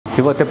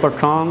Sí voté por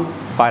Trump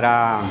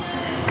para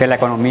que la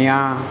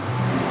economía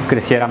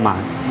creciera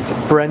más.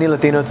 For any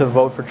Latino to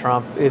vote for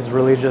Trump is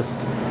really just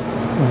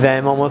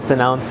them almost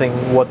announcing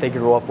what they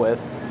grew up with.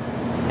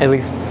 At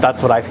least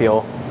that's what I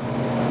feel.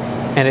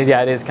 And it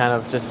is kind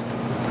of just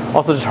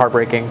also just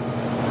heartbreaking.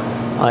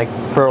 Like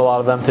for a lot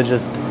of them to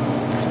just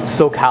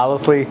so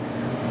callously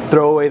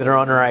throw away their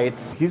own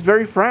rights. He's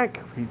very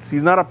frank.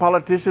 He's not a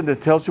politician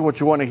that tells you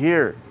what you want to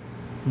hear.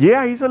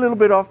 Yeah, he's a little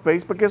bit off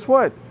base, but guess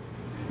what?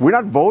 We're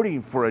not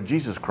voting for a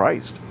Jesus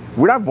Christ.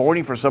 We're not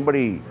voting for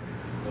somebody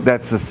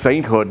that's a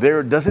sainthood.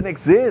 There doesn't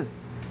exist.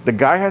 The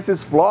guy has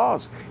his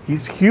flaws.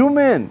 He's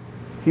human.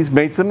 He's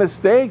made some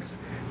mistakes,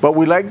 but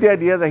we like the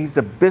idea that he's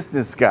a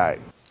business guy.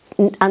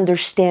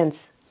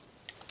 Understands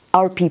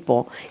our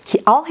people.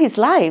 All his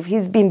life,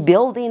 he's been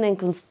building and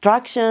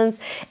constructions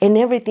and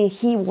everything.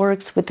 He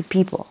works with the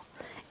people.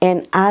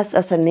 And as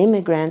an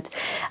immigrant,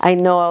 I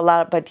know a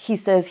lot, but he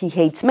says he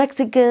hates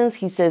Mexicans.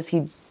 He says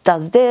he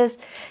does this.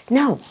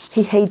 No,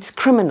 he hates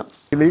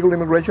criminals. Illegal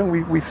immigration,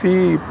 we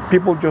see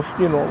people just,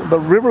 the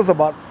river's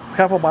about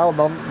half a mile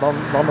down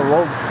the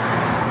road.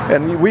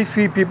 And we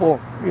see people,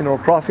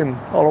 crossing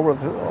all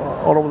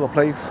over the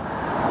place.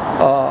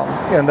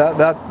 And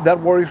that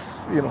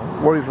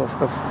worries us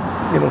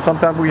because,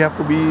 sometimes we have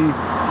to be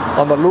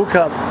on the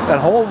lookout at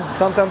home.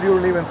 Sometimes you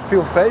don't even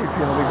feel safe,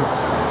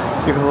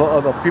 because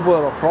of the people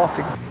that are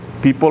crossing.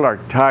 People are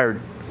tired.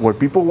 What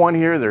people want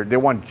here, they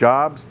want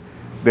jobs,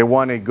 they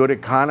want a good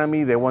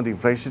economy, they want the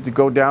inflation to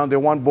go down, they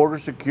want border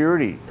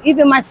security.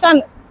 Even my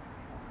son,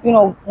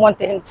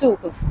 wanted him too,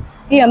 because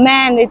he's a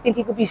man, they think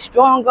he could be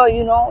stronger,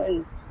 and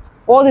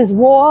all this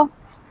war.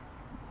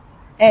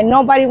 And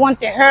nobody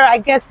wanted her, I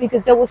guess,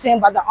 because they were saying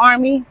about the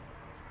army.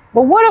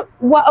 But what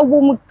a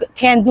woman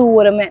can do,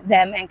 what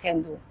that man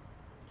can do.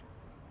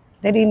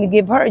 They didn't even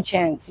give her a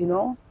chance,